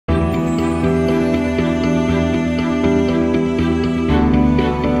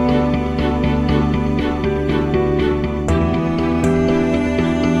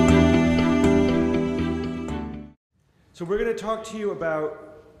So we're going to talk to you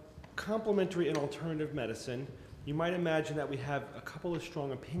about complementary and alternative medicine. You might imagine that we have a couple of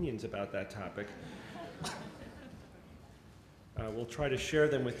strong opinions about that topic. We'll try to share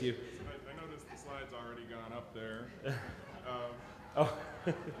them with you. I noticed the slide's already gone up there. Oh.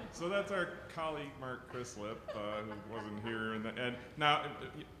 So that's our colleague Mark Crislip, who wasn't here. And now,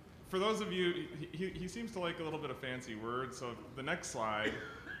 for those of you, he seems to like a little bit of fancy words. So the next slide,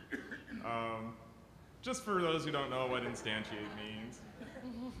 just for those who don't know what instantiate means.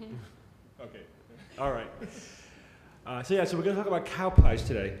 Okay. All right. So we're going to talk about cow pies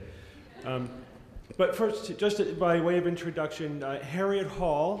today. But first, just by way of introduction, Harriet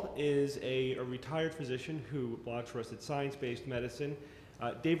Hall is a retired physician who blogs for us at Science-Based Medicine.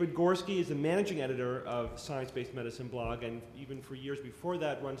 David Gorski is the managing editor of Science-Based Medicine blog, and even for years before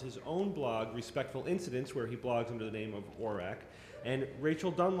that runs his own blog, Respectful Incidents, where he blogs under the name of ORAC. And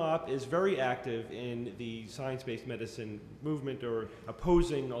Rachel Dunlop is very active in the science-based medicine movement, or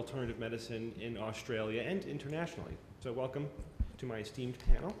opposing alternative medicine in Australia and internationally. So welcome to my esteemed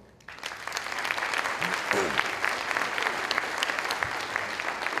panel.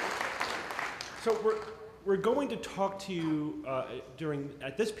 So we're going to talk to you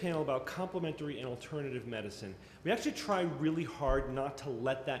at this panel about complementary and alternative medicine. We actually try really hard not to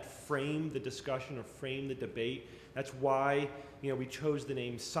let that frame the discussion or frame the debate. That's why we chose the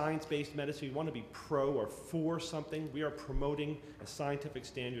name science-based medicine. We want to be pro or for something. We are promoting a scientific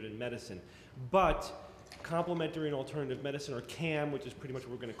standard in medicine. But complementary and alternative medicine, or CAM, which is pretty much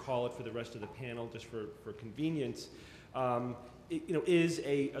what we're going to call it for the rest of the panel, just for convenience, is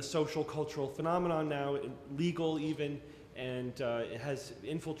a social cultural phenomenon now, legal even, and it has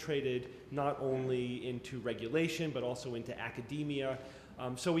infiltrated not only into regulation but also into academia.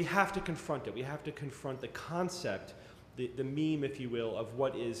 So we have to confront it. We have to confront the concept, the meme, if you will, of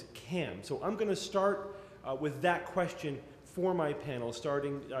what is CAM. So I'm going to start with that question for my panel,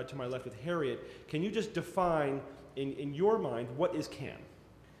 starting to my left with Harriet. Can you just define, in your mind, what is CAM?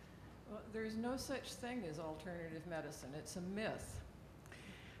 Well, there's no such thing as alternative medicine. It's a myth.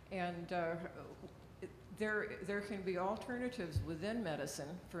 And there can be alternatives within medicine,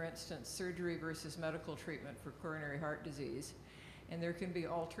 for instance, surgery versus medical treatment for coronary heart disease. And there can be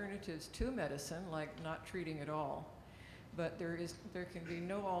alternatives to medicine, like not treating at all. But there can be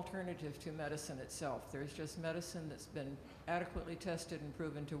no alternative to medicine itself. There's just medicine that's been adequately tested and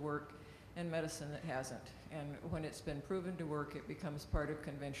proven to work, and medicine that hasn't. And when it's been proven to work, it becomes part of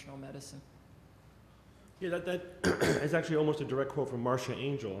conventional medicine. Yeah, that is actually almost a direct quote from Marcia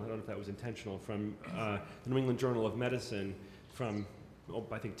Angel. I don't know if that was intentional, from the New England Journal of Medicine from,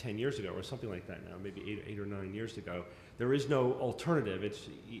 I think, 10 years ago or something like that now, maybe eight or 9 years ago. There is no alternative. It's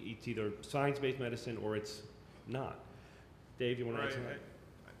either science-based medicine or it's not. Dave, you want to add something?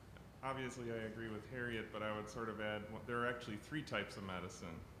 Obviously, I agree with Harriet, but I would sort of add, there are actually three types of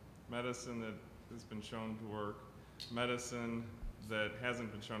medicine. Medicine that has been shown to work, medicine that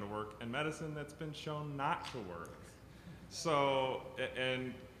hasn't been shown to work, and medicine that's been shown not to work. So,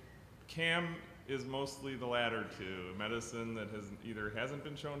 and CAM is mostly the latter two, medicine that either hasn't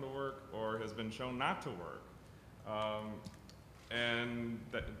been shown to work or has been shown not to work. And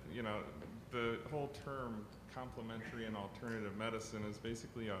that, the whole term complementary and alternative medicine is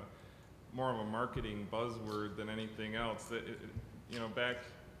basically more of a marketing buzzword than anything else. Back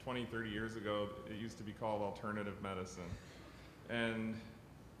 20, 30 years ago, it used to be called alternative medicine. And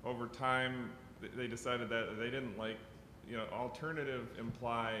over time, they decided that they didn't like, alternative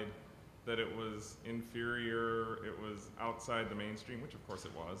implied that it was inferior, it was outside the mainstream, which of course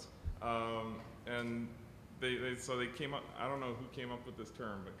it was. And so they came up, I don't know who came up with this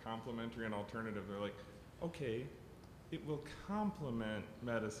term, but complementary and alternative, they're like, okay, it will complement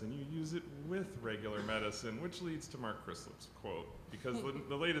medicine. You use it with regular medicine, which leads to Mark Crislip's quote, because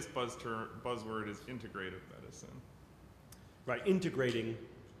the latest buzzword is integrative medicine. Right, integrating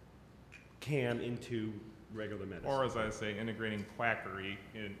CAM into regular medicine. Or, as I say, integrating quackery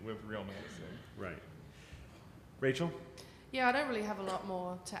with real medicine. Right. Rachel? Yeah, I don't really have a lot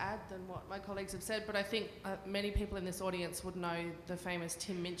more to add than what my colleagues have said, but I think many people in this audience would know the famous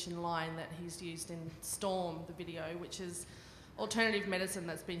Tim Minchin line that he's used in Storm, the video, which is alternative medicine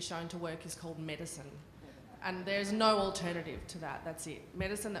that's been shown to work is called medicine. And there's no alternative to that. That's it.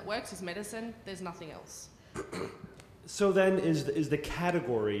 Medicine that works is medicine. There's nothing else. So then is the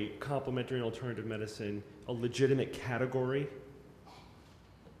category complementary and alternative medicine a legitimate category?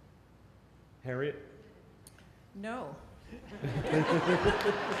 Harriet? No.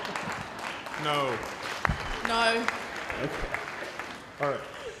 No. No. Okay. All right.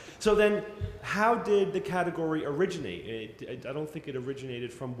 So then, how did the category originate? I don't think it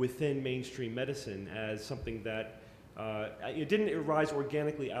originated from within mainstream medicine as something that It didn't arise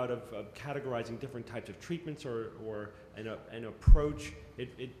organically out of categorizing different types of treatments or an approach.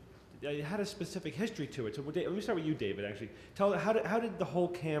 It had a specific history to it. So let me start with you, David, actually. How did the whole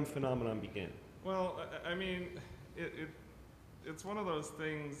CAM phenomenon begin? Well, I mean, it's one of those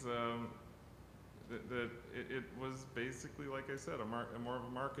things that it was basically, like I said, more of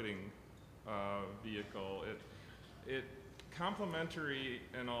a marketing vehicle. Complementary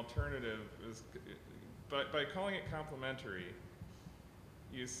and alternative is, by calling it complementary,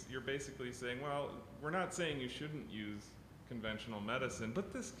 you're basically saying, well, we're not saying you shouldn't use conventional medicine,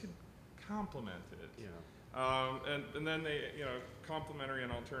 but this could complement it. Yeah. And then they, complementary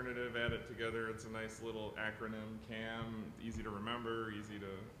and alternative, add it together. It's a nice little acronym, CAM, easy to remember, easy to,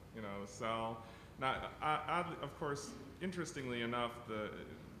 sell. Now, oddly, of course, interestingly enough,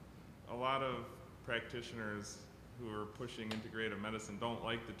 a lot of practitioners who are pushing integrative medicine don't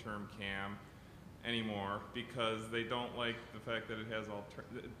like the term CAM anymore because they don't like the fact that it has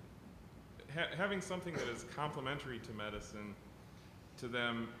having something that is complementary to medicine to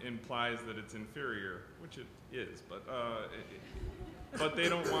them implies that it's inferior, which it is, but they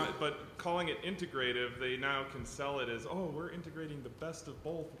don't want, but calling it integrative, they now can sell it as, oh, we're integrating the best of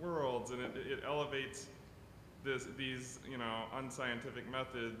both worlds, and it elevates these unscientific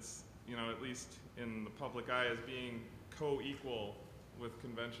methods, at least in the public eye, as being co-equal with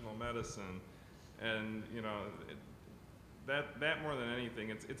conventional medicine. And that more than anything,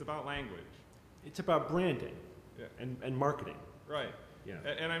 it's about language. It's about branding, yeah, and marketing. Right. Yeah.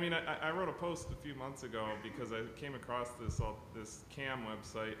 And I mean, I wrote a post a few months ago because I came across this CAM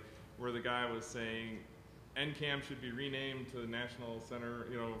website where the guy was saying NCAM should be renamed to the National Center,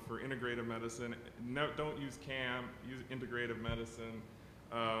 for Integrative Medicine. No, don't use CAM, use Integrative Medicine,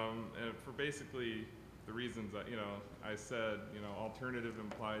 and for basically the reasons that I said. Alternative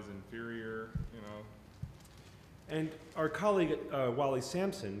implies inferior. And our colleague Wally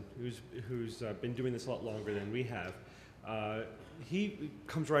Sampson, who's been doing this a lot longer than we have, he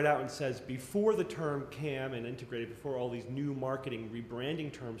comes right out and says, before the term CAM and integrated, before all these new marketing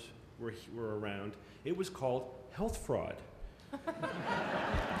rebranding terms were around, it was called health fraud.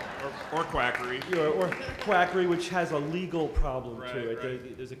 or quackery. Or quackery, which has a legal problem right, to it.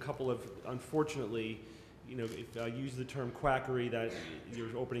 Right. There's a couple of, unfortunately, if I use the term quackery, that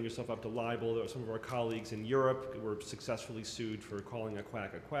you're opening yourself up to libel. Some of our colleagues in Europe were successfully sued for calling a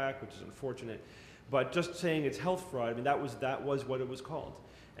quack, which is unfortunate. But just saying it's health fraud, I mean, that was what it was called.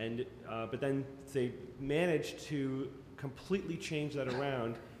 And but then they managed to completely change that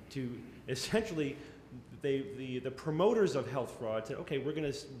around to essentially the promoters of health fraud said, okay, we're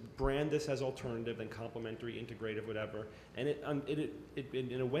going to brand this as alternative and complementary, integrative, whatever. And it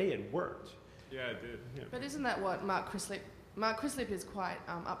in a way it worked. Yeah, it did. Yeah. But isn't that what Mark Crislip is quite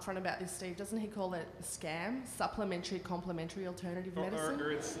upfront about this, Steve? Doesn't he call it SCAM, supplementary, complementary, alternative medicine?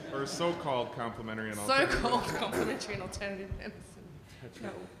 Or so-called complementary and alternative. So-called complementary and alternative medicine. That's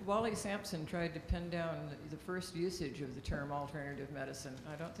right. Wally Sampson tried to pin down the first usage of the term alternative medicine.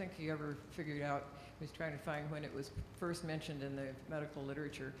 I don't think he ever figured out, he was trying to find when it was first mentioned in the medical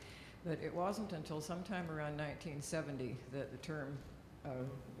literature, but it wasn't until sometime around 1970 that the term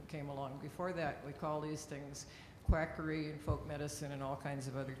came along. Before that, we call these things quackery and folk medicine and all kinds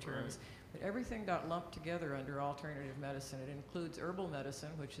of other terms. Right. But everything got lumped together under alternative medicine. It includes herbal medicine,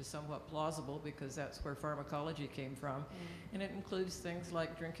 which is somewhat plausible because that's where pharmacology came from. And it includes things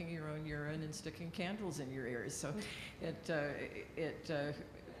like drinking your own urine and sticking candles in your ears. So it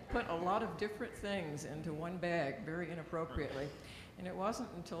put a lot of different things into one bag very inappropriately. And it wasn't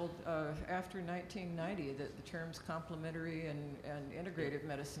until after 1990 that the terms complementary and integrative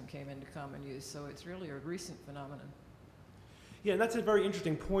medicine came into common use. So it's really a recent phenomenon. Yeah, and that's a very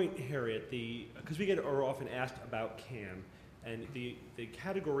interesting point, Harriet, because we are often asked about CAM, and the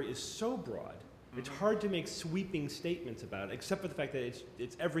category is so broad, it's hard to make sweeping statements about it, except for the fact that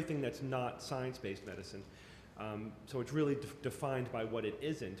it's everything that's not science-based medicine. So it's really defined by what it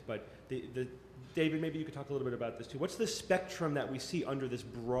isn't. But David, maybe you could talk a little bit about this too. What's the spectrum that we see under this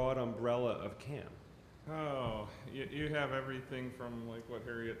broad umbrella of CAM? Oh, you have everything from, like what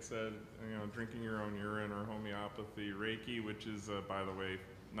Harriet said, drinking your own urine, or homeopathy, Reiki, which is, by the way,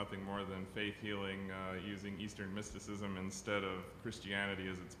 nothing more than faith healing using Eastern mysticism instead of Christianity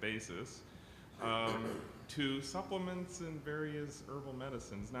as its basis, to supplements and various herbal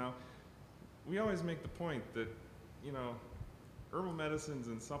medicines. Now, we always make the point that, herbal medicines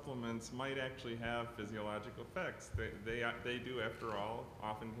and supplements might actually have physiological effects. They do, after all,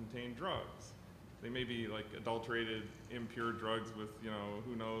 often contain drugs. They may be like adulterated, impure drugs with,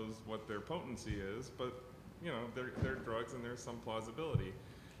 who knows what their potency is, but, they're drugs and there's some plausibility.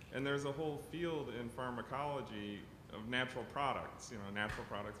 And there's a whole field in pharmacology of natural products, natural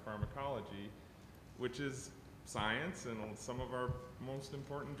products pharmacology, which is science, and some of our most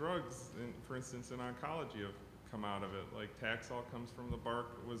important drugs, for instance, in oncology, have come out of it. Like Taxol comes from the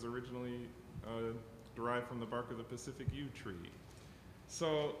bark, was originally derived from the bark of the Pacific yew tree.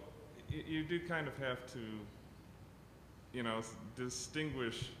 So you do kind of have to,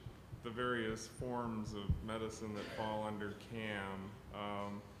 distinguish the various forms of medicine that fall under CAM.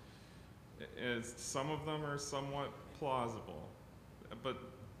 As some of them are somewhat plausible, but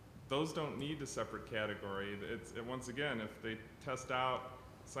those don't need a separate category. Once again, if they test out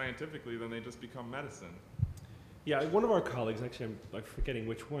scientifically, then they just become medicine. Yeah, one of our colleagues, actually I'm forgetting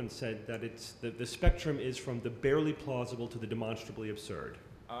which one, said that it's the spectrum is from the barely plausible to the demonstrably absurd.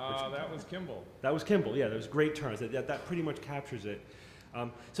 That was Kimball. That was Kimball, yeah, those great terms. That pretty much captures it.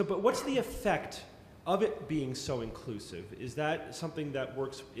 But what's the effect of it being so inclusive? Is that something that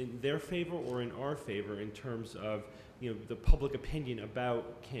works in their favor or in our favor in terms of the public opinion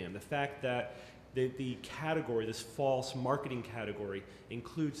about CAM? The fact that the category, this false marketing category,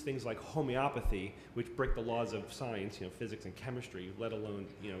 includes things like homeopathy, which break the laws of science, physics and chemistry, let alone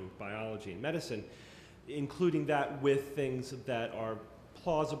biology and medicine, including that with things that are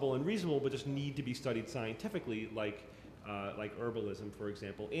plausible and reasonable but just need to be studied scientifically, like herbalism, for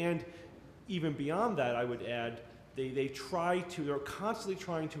example. And even beyond that, I would add, they're constantly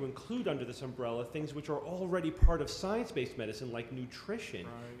trying to include under this umbrella things which are already part of science-based medicine, like nutrition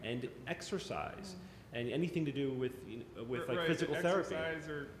and exercise, and anything to do with physical therapy. Exercise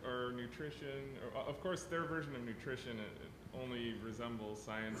or nutrition, of course, their version of nutrition only resembles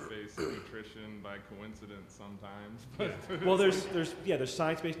science-based nutrition by coincidence sometimes. Yeah. Well, there's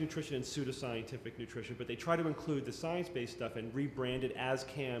science-based nutrition and pseudoscientific nutrition, but they try to include the science-based stuff and rebrand it as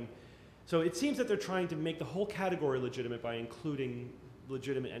CAM. So it seems that they're trying to make the whole category legitimate by including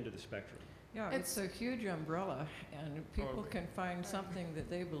legitimate end of the spectrum. Yeah, it's a huge umbrella, and people can find something that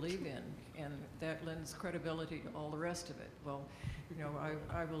they believe in, and that lends credibility to all the rest of it. Well,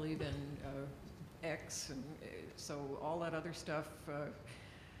 I believe in X, and so all that other stuff,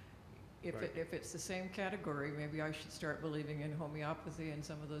 if it's the same category, maybe I should start believing in homeopathy and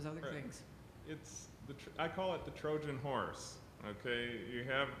some of those other things. It's I call it the Trojan horse. Okay, you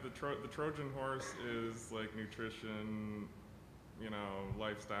have the Trojan horse is like nutrition,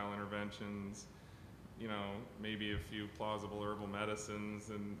 lifestyle interventions, maybe a few plausible herbal medicines,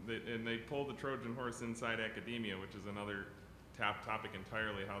 and they pull the Trojan horse inside academia, which is another topic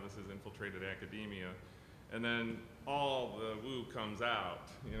entirely, how this has infiltrated academia, and then all the woo comes out,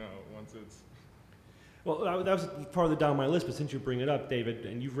 once it's. Well, that was farther down my list, but since you bring it up, David,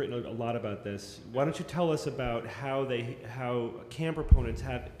 and you've written a lot about this, why don't you tell us about how CAM proponents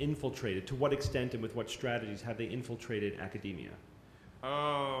have infiltrated, to what extent and with what strategies have they infiltrated academia?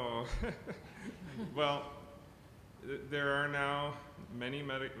 Oh, well, there are now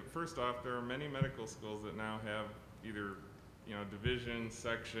first off, there are many medical schools that now have either, divisions,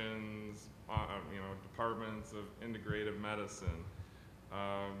 sections, departments of integrative medicine.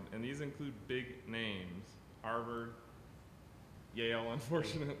 And these include big names: Harvard, Yale,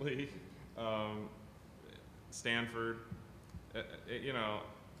 unfortunately, Stanford,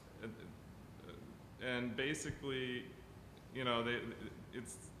 and basically,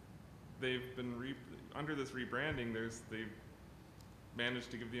 they've been under this rebranding. They've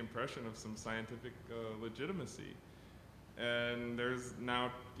managed to give the impression of some scientific legitimacy. And there's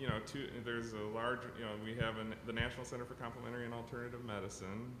now, there's a large, we have the National Center for Complementary and Alternative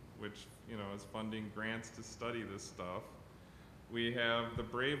Medicine, which, is funding grants to study this stuff. We have the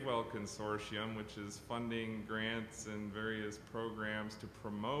Bravewell Consortium, which is funding grants and various programs to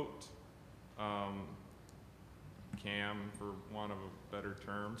promote CAM, for want of a better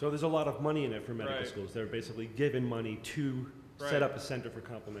term. So there's a lot of money in it for medical schools. They're basically given money to set up a center for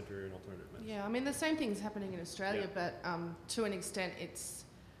complementary and alternative medicine. Yeah, I mean, the same thing's happening in Australia, but to an extent, it's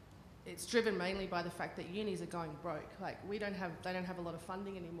driven mainly by the fact that unis are going broke. Like, they don't have a lot of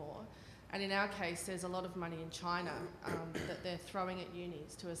funding anymore, and in our case, there's a lot of money in China that they're throwing at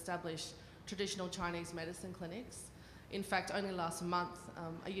unis to establish traditional Chinese medicine clinics. In fact, only last month,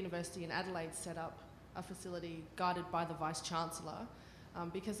 a university in Adelaide set up a facility guided by the Vice Chancellor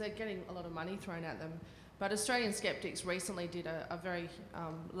because they're getting a lot of money thrown at them. But Australian skeptics recently did a very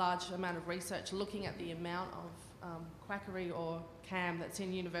large amount of research looking at the amount of quackery or CAM that's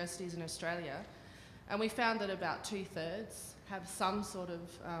in universities in Australia. And we found that about 2/3 have some sort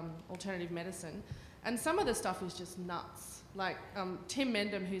of alternative medicine. And some of the stuff is just nuts. Like Tim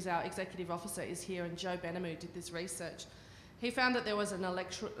Mendham, who's our executive officer, is here, and Joe Benamu did this research. He found that there was an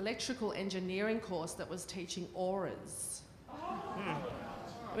electrical engineering course that was teaching auras.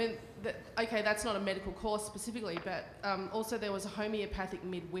 I mean, okay, that's not a medical course specifically, but also there was a homeopathic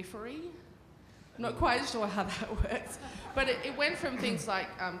midwifery. I'm not quite sure how that works, but it went from things like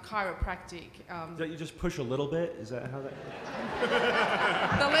chiropractic. Is that you just push a little bit? Is that how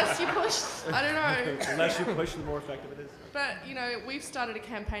that? The less you push, I don't know. The less you push, the more effective it is. But, you know, we've started a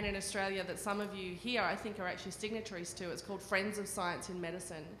campaign in Australia that some of you here, I think, are actually signatories to. It's called Friends of Science in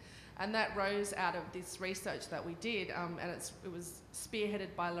Medicine. And that rose out of this research that we did, and it was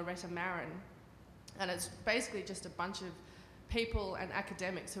spearheaded by Loretta Marin. And it's basically just a bunch of people and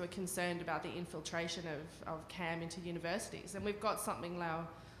academics who are concerned about the infiltration of CAM into universities. And we've got something now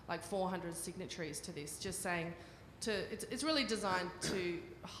like 400 signatories to this, just saying, it's really designed to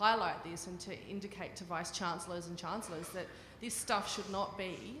highlight this and to indicate to vice chancellors and chancellors that this stuff should not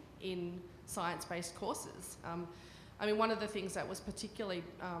be in science-based courses. I mean, one of the things that was particularly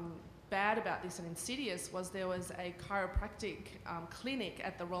bad about this and insidious was there was a chiropractic clinic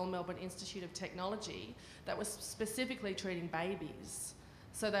at the Royal Melbourne Institute of Technology that was specifically treating babies.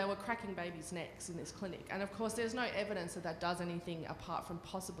 So they were cracking babies' necks in this clinic. And of course, there's no evidence that that does anything apart from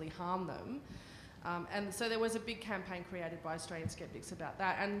possibly harm them. And so there was a big campaign created by Australian skeptics about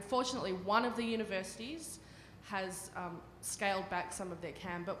that. And fortunately, one of the universities has scaled back some of their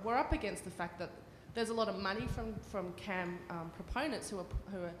CAM, but we're up against the fact that there's a lot of money from CAM proponents who are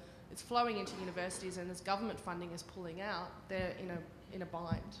it's flowing into universities, and as government funding is pulling out, they're in a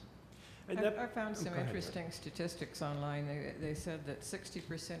bind. I found some interesting statistics online. They said that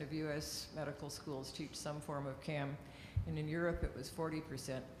 60% of U.S. medical schools teach some form of CAM, and in Europe it was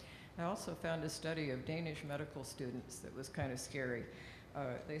 40%. I also found a study of Danish medical students that was kind of scary.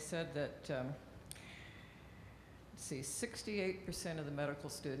 They said that, 68% of the medical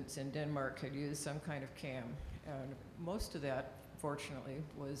students in Denmark had used some kind of CAM. And most of that, fortunately,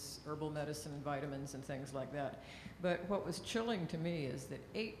 was herbal medicine, vitamins, and things like that. But what was chilling to me is that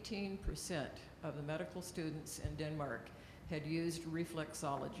 18% of the medical students in Denmark had used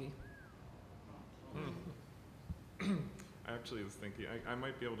reflexology. I actually was thinking I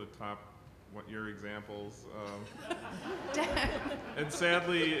might be able to top what your examples. And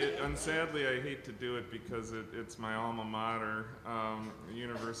sadly, I hate to do it because it's my alma mater. The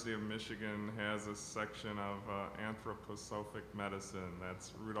University of Michigan has a section of anthroposophic medicine.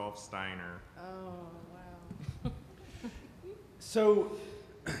 That's Rudolf Steiner. Oh, wow. So,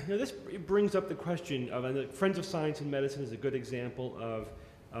 this brings up the question of, and Friends of Science in Medicine is a good example of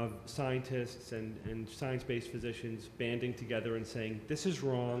scientists and science-based physicians banding together and saying, this is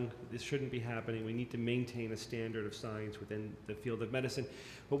wrong, this shouldn't be happening, we need to maintain a standard of science within the field of medicine.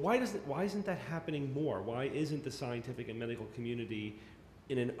 But why isn't that happening more? Why isn't the scientific and medical community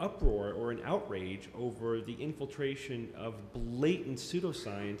in an uproar or an outrage over the infiltration of blatant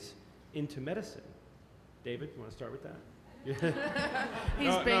pseudoscience into medicine? David, you want to start with that? He's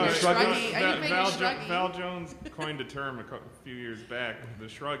being shruggy. Are you being shruggy? Val Jones coined a term a few years back, the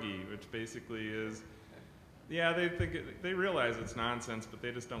shruggy, which basically is, yeah, they realize it's nonsense, but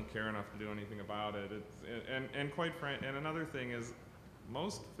they just don't care enough to do anything about it. And quite frankly, and another thing is,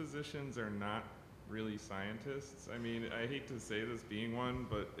 most physicians are not really scientists. I mean, I hate to say this being one,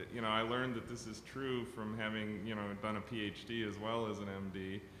 but I learned that this is true from having done a PhD as well as an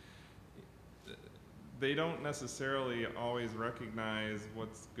MD. They don't necessarily always recognize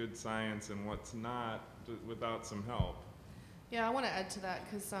what's good science and what's not without some help. Yeah, I want to add to that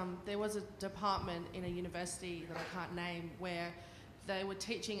because there was a department in a university that I can't name where they were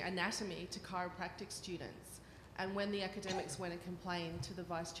teaching anatomy to chiropractic students. And when the academics went and complained to the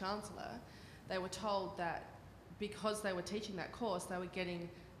vice chancellor, they were told that because they were teaching that course, they were getting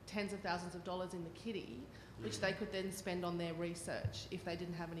tens of thousands of dollars in the kitty, which they could then spend on their research if they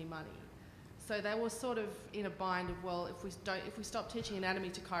didn't have any money. So they were sort of in a bind of, well, if we stop teaching anatomy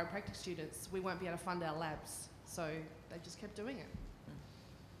to chiropractic students, we won't be able to fund our labs. So they just kept doing it.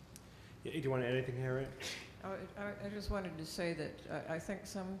 Yeah, do you want to add anything, Harriet? I just wanted to say that I think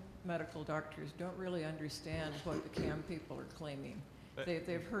some medical doctors don't really understand what the CAM people are claiming.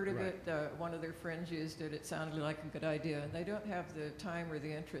 They've heard of it. One of their friends used it. It sounded like a good idea. And they don't have the time or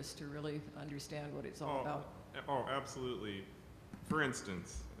the interest to really understand what it's all about. Oh, absolutely. For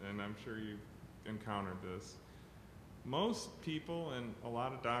instance, and I'm sure you've encountered this, most people and a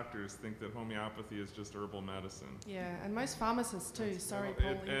lot of doctors think that homeopathy is just herbal medicine. Yeah, and most pharmacists too. Sorry,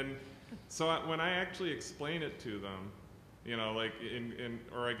 Paulie. And so when I actually explain it to them, like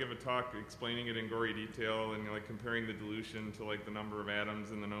or I give a talk explaining it in gory detail and like comparing the dilution to like the number of atoms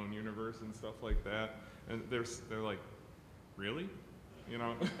in the known universe and stuff like that, and they're like, really,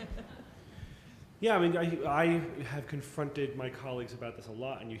 Yeah, I mean, I have confronted my colleagues about this a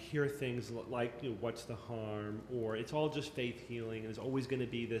lot, and you hear things like, what's the harm, or it's all just faith healing, and there's always going to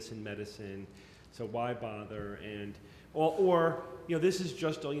be this in medicine, so why bother? And or this is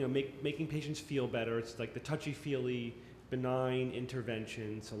just making patients feel better. It's like the touchy-feely, benign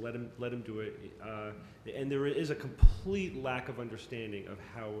intervention. So let them do it. And there is a complete lack of understanding of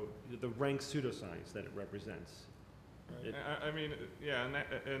how the rank pseudoscience that it represents. Right. I mean, yeah,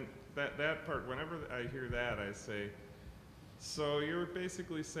 and that part. Whenever I hear that, I say, so you're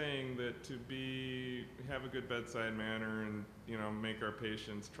basically saying that have a good bedside manner and make our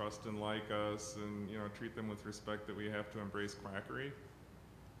patients trust and like us and treat them with respect, that we have to embrace quackery.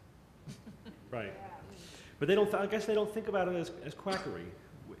 Right. But they don't. I guess they don't think about it as quackery,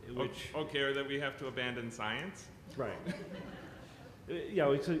 which. Okay, or that we have to abandon science. Right.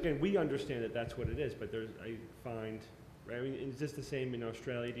 So again, we understand that that's what it is, but I find. I mean, is this the same in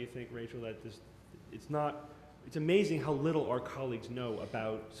Australia? Do you think, Rachel, that it's not? It's amazing how little our colleagues know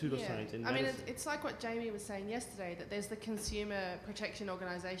about pseudoscience in medicine. I mean, it's like what Jamie was saying yesterday, that there's the consumer protection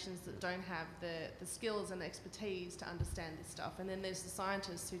organisations that don't have the skills and expertise to understand this stuff, and then there's the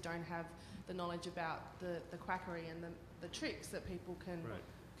scientists who don't have the knowledge about the quackery and the tricks that people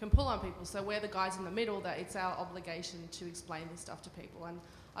can pull on people. So we're the guys in the middle, that it's our obligation to explain this stuff to people. And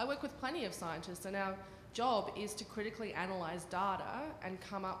I work with plenty of scientists, and our job is to critically analyse data and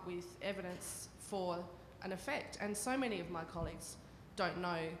come up with evidence for an effect. And so many of my colleagues don't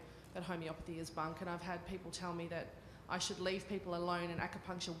know that homeopathy is bunk, and I've had people tell me that I should leave people alone and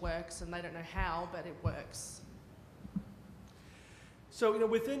acupuncture works, and they don't know how, but it works. So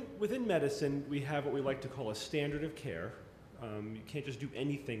within medicine, we have what we like to call a standard of care. You can't just do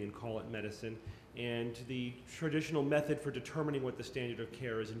anything and call it medicine. And the traditional method for determining what the standard of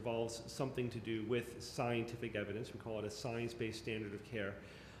care is involves something to do with scientific evidence. We call it a science-based standard of care.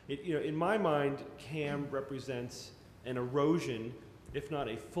 In my mind, CAM represents an erosion, if not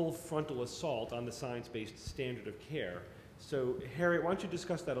a full frontal assault, on the science-based standard of care. So, Harriet, why don't you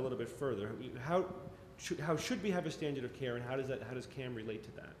discuss that a little bit further? How should we have a standard of care, and how does CAM relate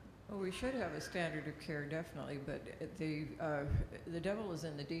to that? Well, we should have a standard of care, definitely, but the devil is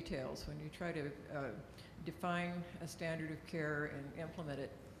in the details. When you try to define a standard of care and implement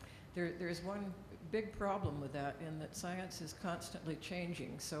it, there's one big problem with that, in that science is constantly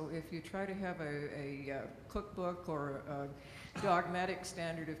changing. So if you try to have a cookbook or a dogmatic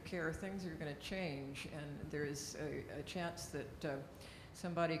standard of care, things are going to change, and there's a chance that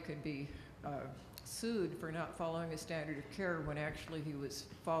somebody could be sued for not following a standard of care when actually he was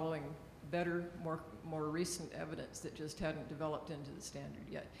following better, more recent evidence that just hadn't developed into the standard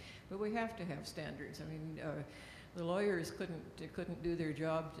yet. But we have to have standards. I mean, the lawyers couldn't do their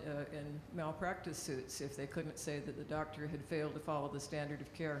job in malpractice suits if they couldn't say that the doctor had failed to follow the standard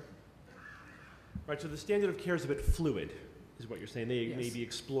of care. Right, so the standard of care is a bit fluid, is what you're saying. They Yes. maybe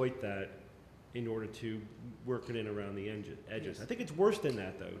exploit that in order to work it in around the edges. Yes. I think it's worse than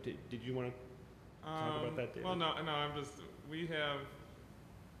that, though. Did you want to talk about that, David? Well, no, we have,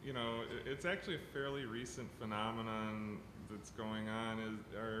 it's actually a fairly recent phenomenon that's going on,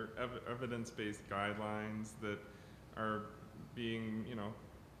 are evidence-based guidelines that are being,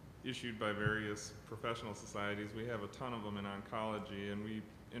 issued by various professional societies. We have a ton of them in oncology, and we,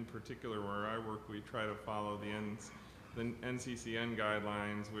 in particular, where I work, we try to follow the NCCN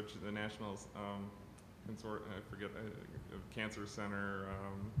guidelines, which the National Cancer Center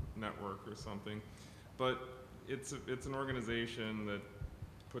Network or something. But it's an organization that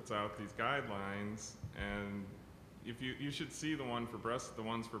puts out these guidelines, and if you should see the ones for breast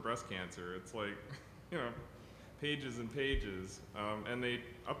cancer. It's like, pages and pages, and they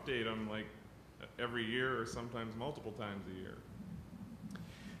update them like every year or sometimes multiple times a year.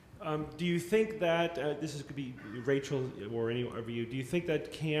 Do you think that, could be Rachel or any of you, do you think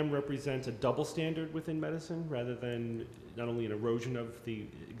that CAM represents a double standard within medicine rather than not only an erosion of the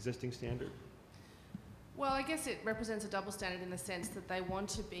existing standard? Well, I guess it represents a double standard in the sense that they want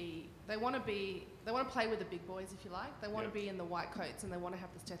to play with the big boys, if you like. They want to be in the white coats, and they want to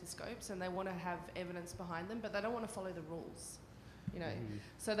have the stethoscopes, and they want to have evidence behind them, but they don't want to follow the rules.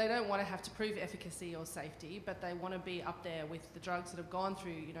 So they don't want to have to prove efficacy or safety, but they want to be up there with the drugs that have gone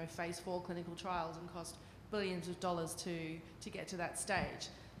through, phase 4 clinical trials and cost billions of dollars to get to that stage.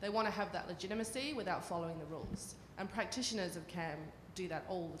 They want to have that legitimacy without following the rules. And practitioners of CAM do that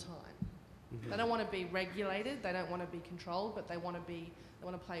all the time. Mm-hmm. They don't want to be regulated, they don't want to be controlled, but they want to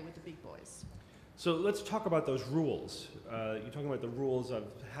play with the big boys. So let's talk about those rules. You're talking about the rules of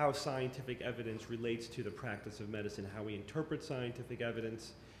how scientific evidence relates to the practice of medicine, how we interpret scientific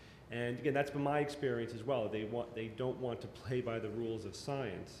evidence. And again, that's been my experience as well. They don't want to play by the rules of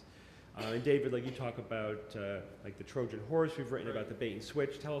science. And David, like you talk about like the Trojan horse, we've written about the bait and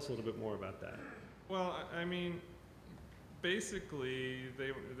switch. Tell us a little bit more about that. Well, I mean, basically,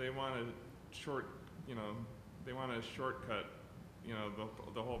 they want to they want to shortcut,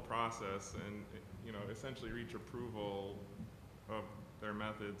 the whole process and, essentially reach approval of their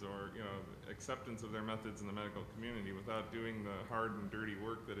methods or, acceptance of their methods in the medical community without doing the hard and dirty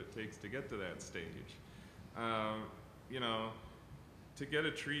work that it takes to get to that stage. To get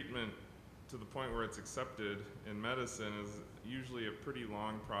a treatment to the point where it's accepted in medicine is usually a pretty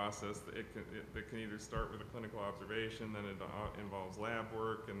long process. That can either start with a clinical observation, then it involves lab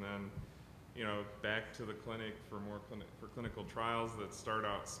work, and then back to the clinic for clinical trials that start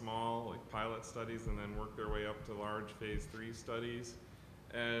out small, like pilot studies, and then work their way up to large phase 3 studies.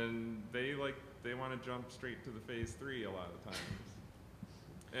 And they want to jump straight to the phase 3 a lot of times,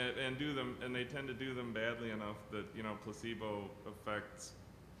 and do them, and they tend to do them badly enough that placebo effects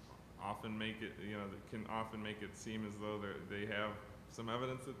often make it, can often make it seem as though they have some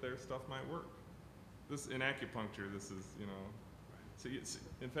evidence that their stuff might work. This in acupuncture, this is so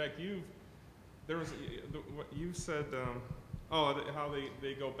in fact you said how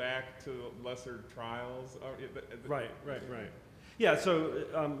they go back to lesser trials. Right. Yeah, so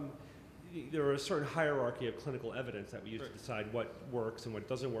there are a certain hierarchy of clinical evidence that we use to decide what works and what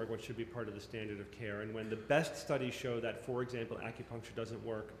doesn't work, what should be part of the standard of care. And when the best studies show that, for example, acupuncture doesn't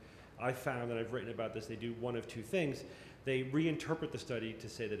work, I found, and I've written about this, they do one of two things. They reinterpret the study to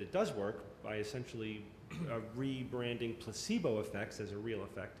say that it does work by essentially rebranding placebo effects as a real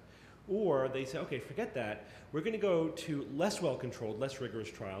effect. Or they say, okay, forget that. We're going to go to less well-controlled, less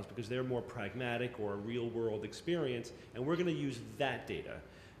rigorous trials because they're more pragmatic or a real-world experience, and we're going to use that data.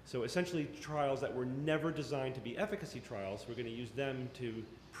 So essentially trials that were never designed to be efficacy trials, we're going to use them to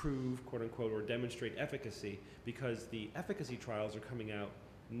prove, quote unquote, or demonstrate efficacy because the efficacy trials are coming out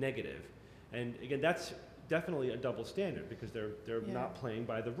negative. And again, that's definitely a double standard because they're not playing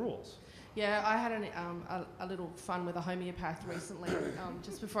by the rules. Yeah, I had a little fun with a homeopath recently,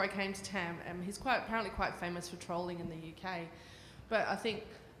 just before I came to TAM. He's apparently quite famous for trolling in the UK. But I think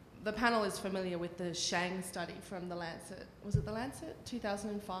the panel is familiar with the Shang study from the Lancet. Was it the Lancet,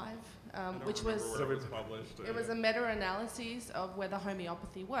 2005? Which was published. It was a meta-analysis of whether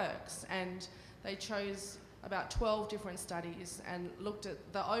homeopathy works. And they chose about 12 different studies and looked at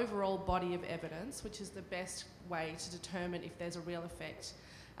the overall body of evidence, which is the best way to determine if there's a real effect.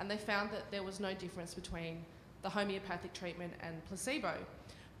 And they found that there was no difference between the homeopathic treatment and placebo.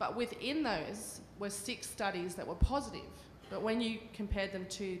 But within those were 6 studies that were positive. But when you compared them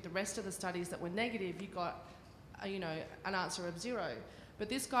to the rest of the studies that were negative, you got, an answer of 0. But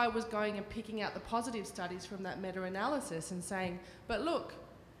this guy was going and picking out the positive studies from that meta-analysis and saying, but look,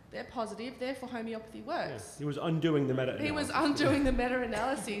 they're positive, therefore homeopathy works. Yeah. He was undoing the meta-analysis. He was undoing the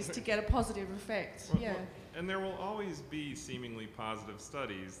meta-analyses to get a positive effect. Well, and there will always be seemingly positive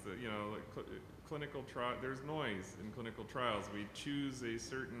studies that, clinical trial, there's noise in clinical trials. We choose a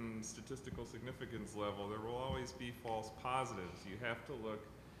certain statistical significance level. There will always be false positives. You have to look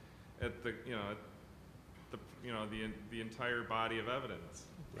at the entire body of evidence.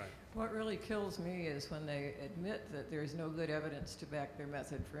 Right. What really kills me is when they admit that there's no good evidence to back their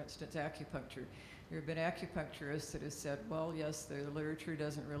method. For instance, acupuncture. There have been acupuncturists that have said, well, yes, the literature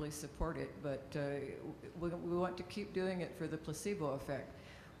doesn't really support it, but we want to keep doing it for the placebo effect.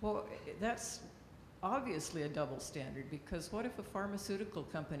 Well, that's obviously a double standard, because what if a pharmaceutical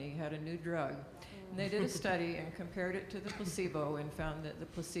company had a new drug and they did a study and compared it to the placebo and found that the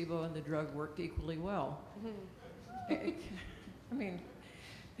placebo and the drug worked equally well?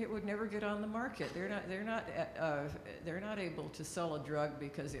 It would never get on the market. They're not able to sell a drug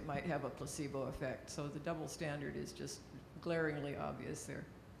because it might have a placebo effect. So the double standard is just glaringly obvious there.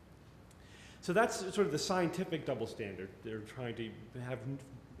 So that's sort of the scientific double standard. They're trying to have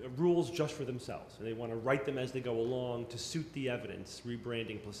rules just for themselves, and they want to write them as they go along to suit the evidence,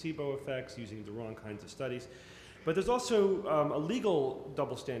 rebranding placebo effects, using the wrong kinds of studies. But there's also a legal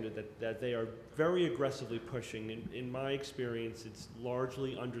double standard that they are very aggressively pushing. In my experience, it's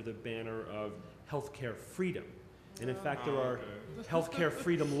largely under the banner of healthcare freedom. And in fact, there are healthcare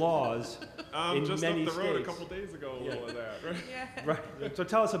freedom laws in just many up the road states. a couple days ago, a little of that, right? Yeah. Right. So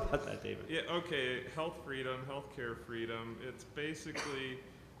tell us about that, David. Yeah. Okay. Health freedom, healthcare freedom. It's basically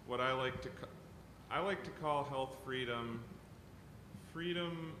what I like to call health freedom.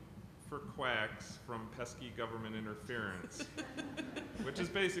 Freedom for quacks from pesky government interference, which is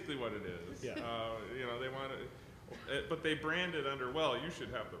basically what it is. Yeah. They want to, but they brand it under, well, you should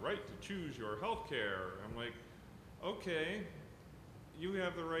have the right to choose your health care. I'm like, okay, you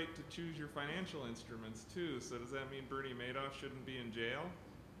have the right to choose your financial instruments too, so does that mean Bernie Madoff shouldn't be in jail?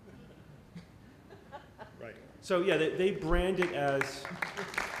 So yeah, they brand it as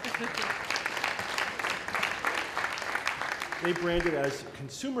they brand it as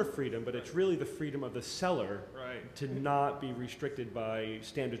consumer freedom, but it's really the freedom of the seller to not be restricted by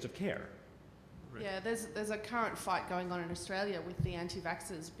standards of care. Right. Yeah, there's a current fight going on in Australia with the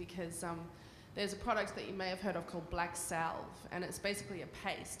anti-vaxxers because there's a product that you may have heard of called black salve, and it's basically a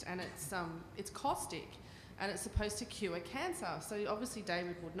paste, and it's caustic, and it's supposed to cure cancer. So obviously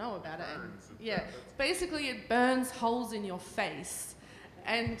David would know about it. And yeah, basically it burns holes in your face,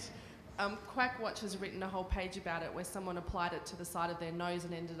 and Quackwatch has written a whole page about it where someone applied it to the side of their nose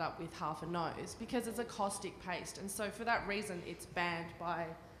and ended up with half a nose because it's a caustic paste, and so for that reason it's banned by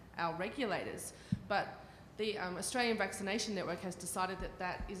our regulators. But the Australian Vaccination Network has decided that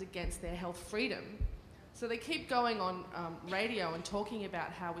that is against their health freedom. So they keep going on radio and talking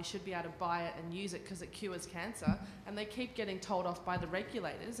about how we should be able to buy it and use it because it cures cancer, and they keep getting told off by the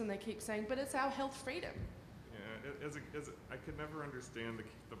regulators, and they keep saying, but it's our health freedom. Yeah, I could never understand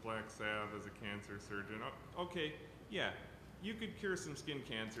the black salve as a cancer surgeon. Okay, yeah, you could cure some skin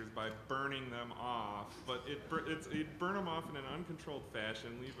cancers by burning them off, but it'd burn them off in an uncontrolled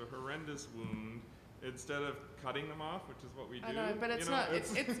fashion, leave a horrendous wound, instead of cutting them off, which is what we do. I know, but it's not.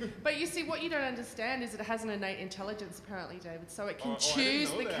 But you see, what you don't understand is it has an innate intelligence, apparently, David. So it can choose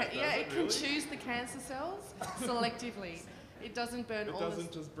can choose the cancer cells selectively. It doesn't burn all. It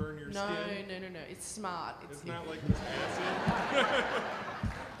doesn't just burn your skin. No. It's smart. It's not like this acid.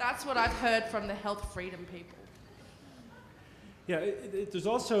 That's what I've heard from the health freedom people. Yeah, there's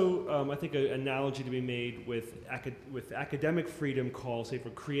also, I think, an analogy to be made with academic freedom calls, say, for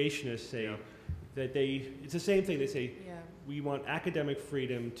creationists, say, that it's the same thing. They say, we want academic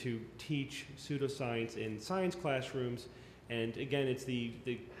freedom to teach pseudoscience in science classrooms, and again, it's the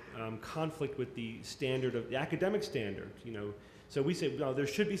conflict with the standard of the academic standard, you know. So we say, well, there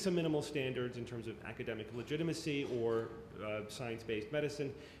should be some minimal standards in terms of academic legitimacy or science-based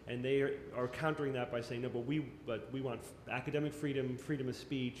medicine, and they are countering that by saying, no, but we want academic freedom, freedom of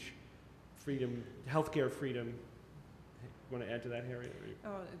speech, freedom, healthcare freedom. Want to add to that, Harriet?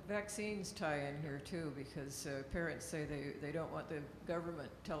 Vaccines tie in here too, because parents say they don't want the government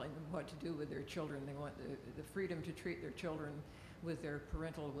telling them what to do with their children. They want the freedom to treat their children with their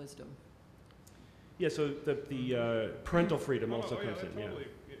parental wisdom. Yeah, so the parental freedom also comes in. Totally.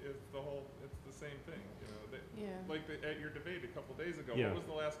 It's the same thing. You know, like at your debate a couple days ago, what was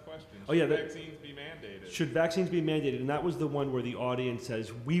the last question? Should vaccines be mandated? Should vaccines be mandated? And that was the one where the audience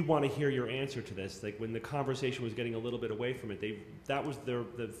says, we want to hear your answer to this. Like when the conversation was getting a little bit away from it, that was the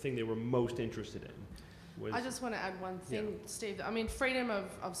thing they were most interested in. I just want to add one thing, Steve. I mean, freedom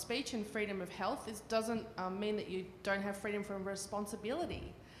of speech and freedom of health doesn't mean that you don't have freedom from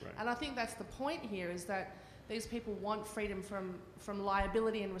responsibility. Right. And I think that's the point here, is that these people want freedom from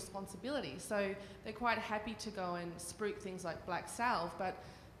liability and responsibility. So they're quite happy to go and spruik things like black salve, but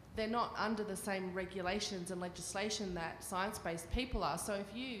they're not under the same regulations and legislation that science-based people are. So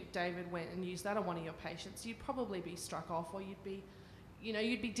if you, David, went and used that on one of your patients, you'd probably be struck off, or you'd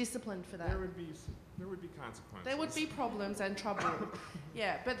be disciplined for that. There would be consequences. There would be problems and trouble.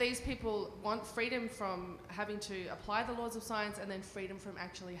 Yeah, but these people want freedom from having to apply the laws of science, and then freedom from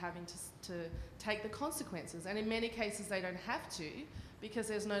actually having to take the consequences. And in many cases they don't have to, because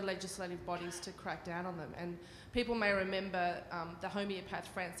there's no legislative bodies to crack down on them. And people may remember the homeopath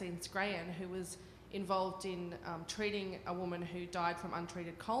Francine Scrayan, who was involved in treating a woman who died from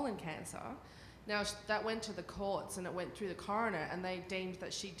untreated colon cancer. Now, that went to the courts and it went through the coroner, and they deemed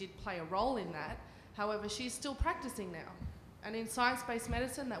that she did play a role in that. However, she's still practicing now. And in science-based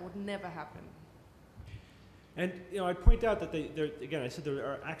medicine, that would never happen. And I'd point out that again, I said there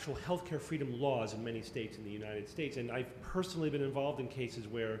are actual healthcare freedom laws in many states in the United States, and I've personally been involved in cases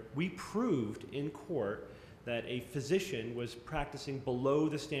where we proved in court that a physician was practicing below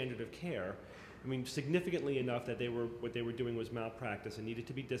the standard of care. I mean, significantly enough that what they were doing was malpractice and needed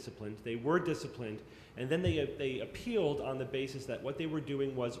to be disciplined. They were disciplined, and then they appealed on the basis that what they were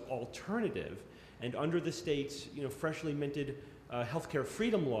doing was alternative, and under the state's freshly minted healthcare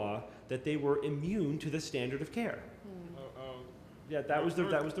freedom law, that they were immune to the standard of care. Yeah, that was the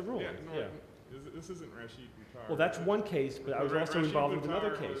rule. Yeah. This isn't Rashid Buttar. Well, that's one case, but I was also involved with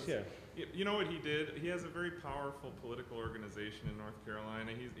another case. You know what he did? He has a very powerful political organization in North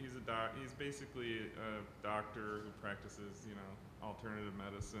Carolina. He's basically a doctor who practices, alternative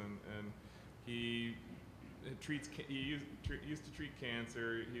medicine, and he used to treat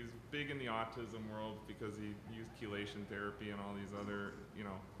cancer. He's big in the autism world because he used chelation therapy and all these other,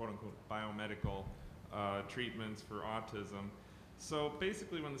 quote unquote biomedical treatments for autism. So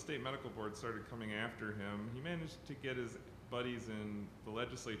basically, when the state medical board started coming after him, he managed to get his buddies in the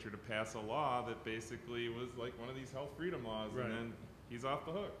legislature to pass a law that basically was like one of these health freedom laws, Right. and then he's off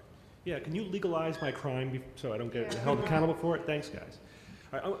the hook. Yeah, can you legalize my crime so I don't get held accountable for it? Thanks, guys.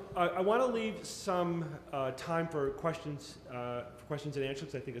 All right, I want to leave some time for questions and answers,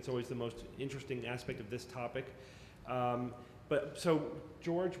 because I think it's always the most interesting aspect of this topic. So,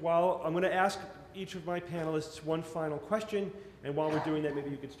 George, while I'm going to ask each of my panelists one final question, and while we're doing that, maybe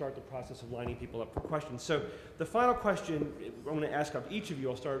you could start the process of lining people up for questions. So the final question I'm going to ask of each of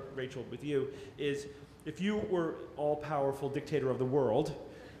you, I'll start, Rachel, with you, is if you were all-powerful dictator of the world,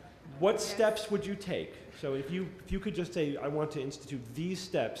 what steps would you take? So if you could just say, I want to institute these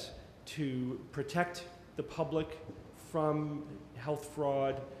steps to protect the public from health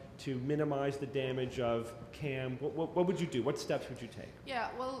fraud, to minimize the damage of CAM, what would you do? What steps would you take? Yeah,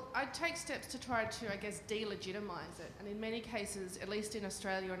 well, I'd take steps to try to, I guess, delegitimize it. And in many cases, at least in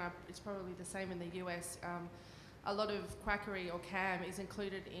Australia, and it's probably the same in the US, a lot of quackery or CAM is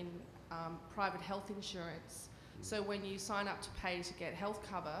included in private health insurance. So when you sign up to pay to get health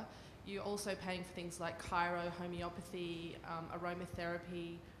cover, you're also paying for things like chiro, homeopathy,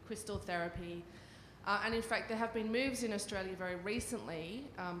 aromatherapy, crystal therapy. And in fact, there have been moves in Australia very recently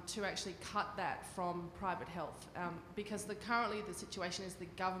to actually cut that from private health, because currently the situation is the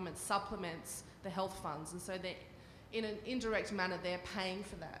government supplements the health funds, and so they're, in an indirect manner, they're paying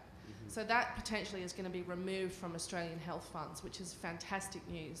for that. Mm-hmm. So that potentially is going to be removed from Australian health funds, which is fantastic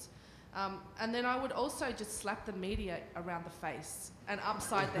news. And then I would also just slap the media around the face and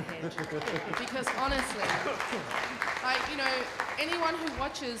upside the head. Because honestly, anyone who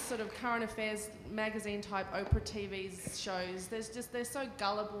watches sort of current affairs magazine type Oprah TV's shows, they're so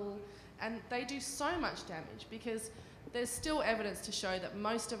gullible, and they do so much damage, because there's still evidence to show that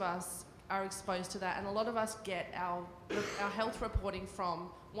most of us are exposed to that, and a lot of us get our health reporting from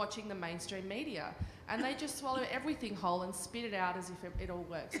watching the mainstream media. And they just swallow everything whole and spit it out as if it all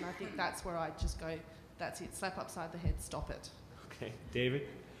works. And I think that's where I'd just go, that's it, slap upside the head, stop it. Okay, David?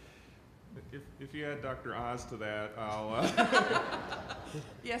 If you add Dr. Oz to that, I'll...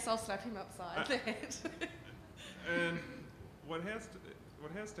 Yes, I'll slap him upside the head. And what has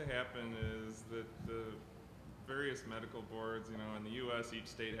to happen is that the various medical boards, in the U.S. each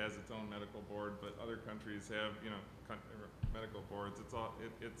state has its own medical board, but other countries have, medical boards.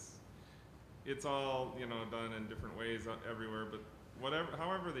 It's all done in different ways everywhere, but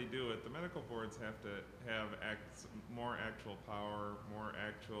however they do it, the medical boards have to have more actual power, more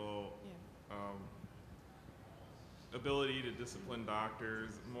actual ability to discipline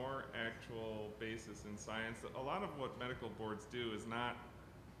doctors, more actual basis in science. A lot of what medical boards do is not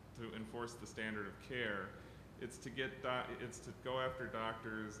to enforce the standard of care. It's to go after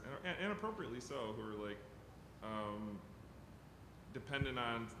doctors, and appropriately so, who are like dependent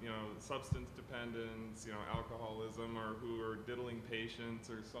on substance dependence, alcoholism, or who are diddling patients